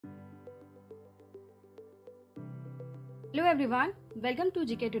Hello everyone, welcome to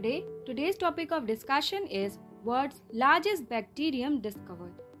GKToday. Today's topic of discussion is world's largest bacterium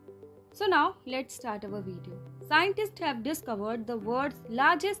discovered. So now let's start our video. Scientists have discovered the world's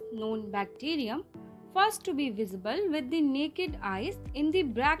largest known bacterium, first to be visible with the naked eyes in the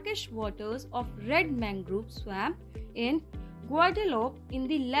brackish waters of red mangrove swamp in Guadeloupe in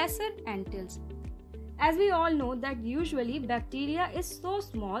the Lesser Antilles. As we all know that usually bacteria is so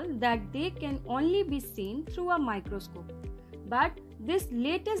small that they can only be seen through a microscope. But this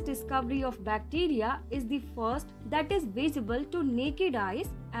latest discovery of bacteria is the first that is visible to naked eyes,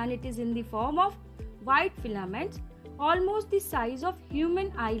 and it is in the form of white filaments almost the size of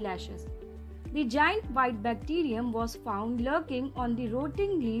human eyelashes. The giant white bacterium was found lurking on the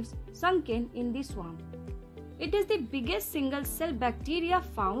rotting leaves sunken in the swamp. It is the biggest single cell bacteria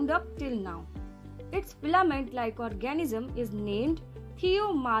found up till now. Its filament-like organism is named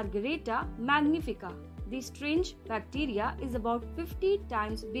Thio margarita magnifica. The strange bacteria is about 50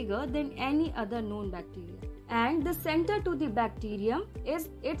 times bigger than any other known bacteria. And the center to the bacterium is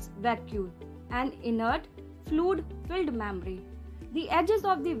its vacuole, an inert, fluid-filled membrane. The edges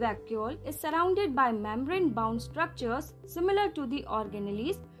of the vacuole is surrounded by membrane-bound structures similar to the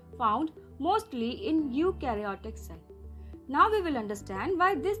organelles found mostly in eukaryotic cells. Now we will understand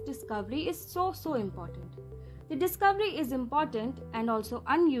why this discovery is so important. The discovery is important and also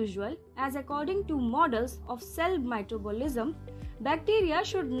unusual, as according to models of cell metabolism, bacteria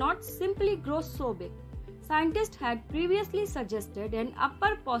should not simply grow so big. Scientists had previously suggested an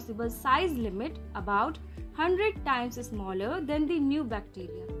upper possible size limit about 100 times smaller than the new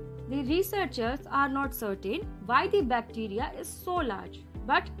bacteria. The researchers are not certain why the bacteria is so large,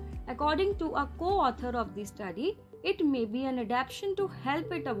 but according to a co-author of the study, it may be an adaptation to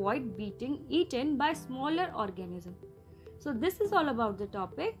help it avoid being eaten by smaller organisms. So this is all about the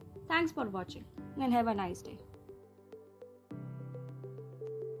topic. Thanks for watching and have a nice day.